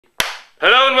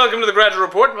Hello and welcome to the Gradual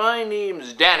Report. My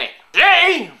name's Danny.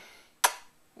 Today,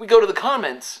 we go to the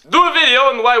comments. Do a video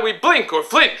on why we blink or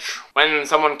flinch when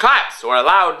someone claps or a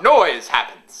loud noise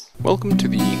happens. Welcome to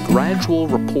the Gradual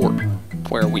Report,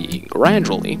 where we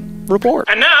gradually report.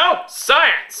 And now,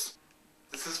 science!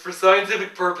 This is for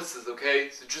scientific purposes,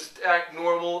 okay? So just act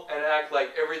normal and act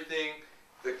like everything,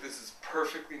 like this is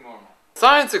perfectly normal.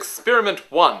 Science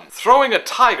Experiment 1. Throwing a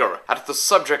tiger at the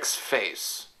subject's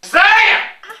face.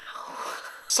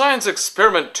 Science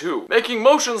Experiment 2. Making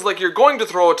motions like you're going to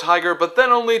throw a tiger, but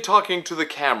then only talking to the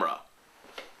camera.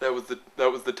 That was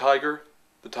the tiger?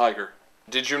 The tiger.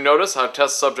 Did you notice how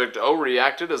test subject O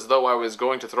reacted as though I was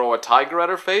going to throw a tiger at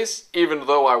her face, even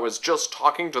though I was just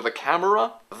talking to the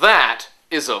camera? That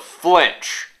is a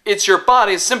flinch. It's your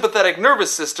body's sympathetic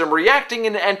nervous system reacting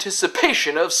in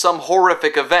anticipation of some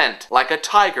horrific event, like a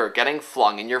tiger getting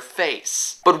flung in your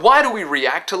face. But why do we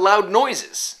react to loud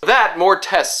noises? That more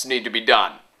tests need to be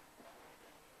done.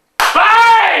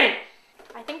 Bye!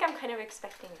 I think I'm kind of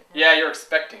expecting it now. Yeah, you're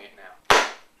expecting it now.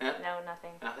 Yeah? No,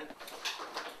 nothing. Nothing?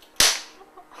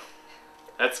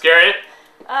 That scary?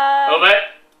 A little bit?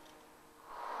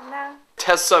 No.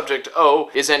 Test subject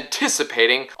O is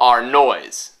anticipating our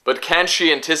noise. But can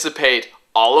she anticipate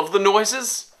all of the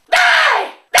noises?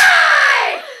 Die!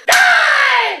 Die!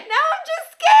 Die! No, I'm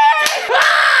just scared!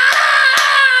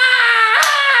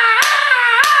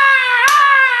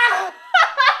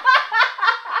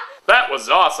 That was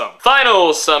awesome.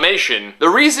 Final summation. The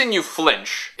reason you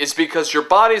flinch is because your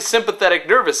body's sympathetic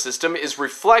nervous system is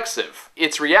reflexive.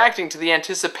 It's reacting to the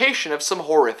anticipation of some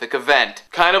horrific event.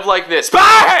 Kind of like this.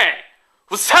 Bang!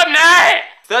 What's up, Nate?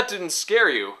 If that didn't scare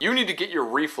you, you need to get your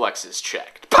reflexes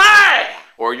checked. Pie!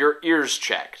 Or your ears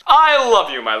checked. I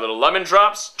love you, my little lemon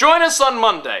drops. Join us on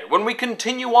Monday when we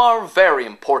continue our very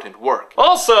important work.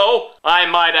 Also, I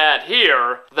might add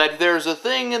here that there's a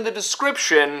thing in the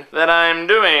description that I'm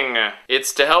doing.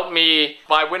 It's to help me.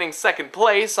 By winning second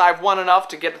place, I've won enough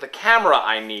to get the camera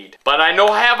I need. But I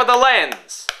know half of the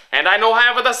lens, and I know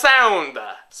half of the sound,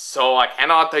 so I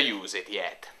cannot use it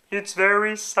yet. It's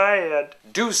very sad.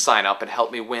 Do sign up and help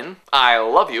me win. I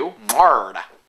love you. Mard.